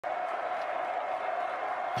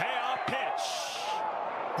pitch.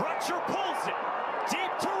 Brutcher pulls it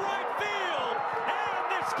deep to right field, and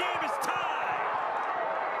this game is tied.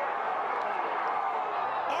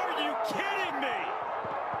 Are you kidding me?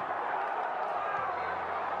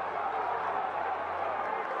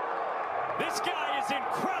 This guy is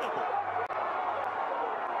incredible.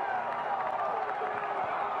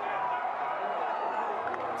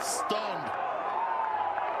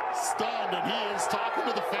 Stunned, and he is talking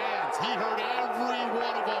to the fans. He heard every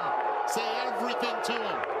one of them say everything to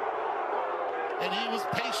him. And he was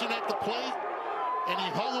patient at the plate, and he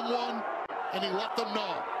hung him one, and he let them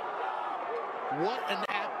know. What an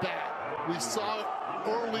at-bat. We saw it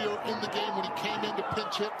earlier in the game when he came in to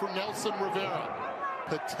pinch hit for Nelson Rivera.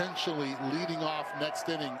 Potentially leading off next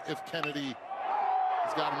inning if Kennedy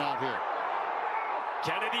has got him out here.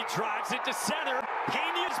 Kennedy drives it to center.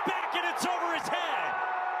 Pena's back, and it's over his head.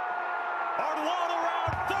 Arduan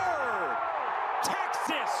around third.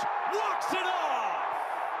 Texas walks it off.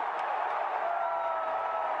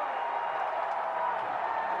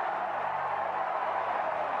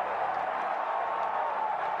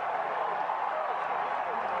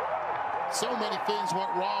 So many things went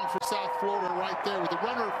wrong for South Florida right there. With the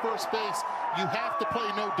runner at first base, you have to play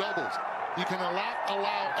no doubles. You can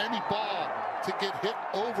allow any ball to get hit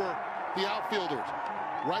over the outfielders.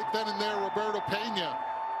 Right then and there, Roberto Pena,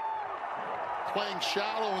 playing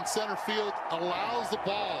shallow in center field, allows the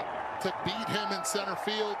ball to beat him in center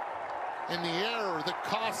field. And the error, the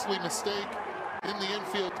costly mistake in the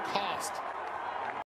infield cost